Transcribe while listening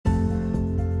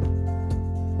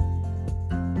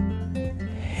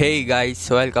Hey guys,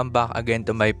 welcome back again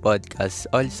to my podcast.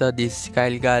 Also, this is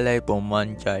Kyle Galay from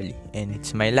Mon Charlie, and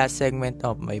it's my last segment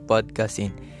of my podcast in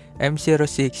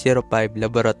M0605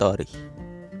 Laboratory.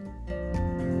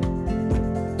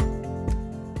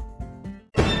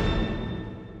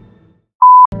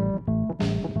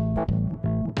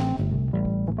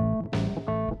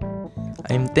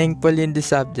 I'm thankful in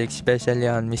this subject, especially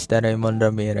on Mr. Raymond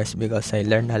Ramirez, because I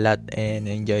learned a lot and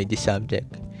enjoyed this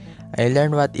subject. I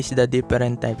learned what is the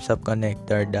different types of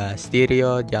connector, the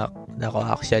stereo jack, the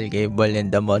coaxial cable, and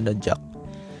the mono jack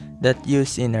that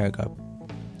used in aircraft.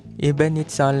 Even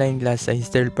its online class, I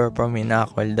still perform in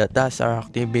AQUAL the task or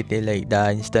activity like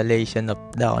the installation of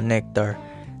the connector,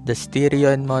 the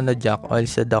stereo and mono jack,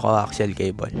 also the coaxial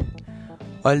cable.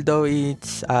 Although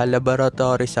it's a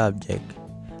laboratory subject,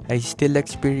 I still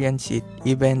experience it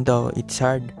even though it's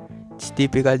hard. It's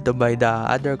difficult to buy the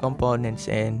other components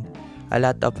and a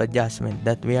lot of adjustment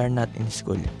that we are not in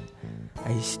school.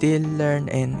 I still learn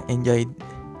and enjoy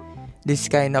this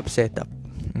kind of setup.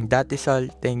 That is all.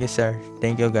 Thank you, sir.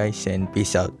 Thank you, guys, and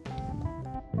peace out.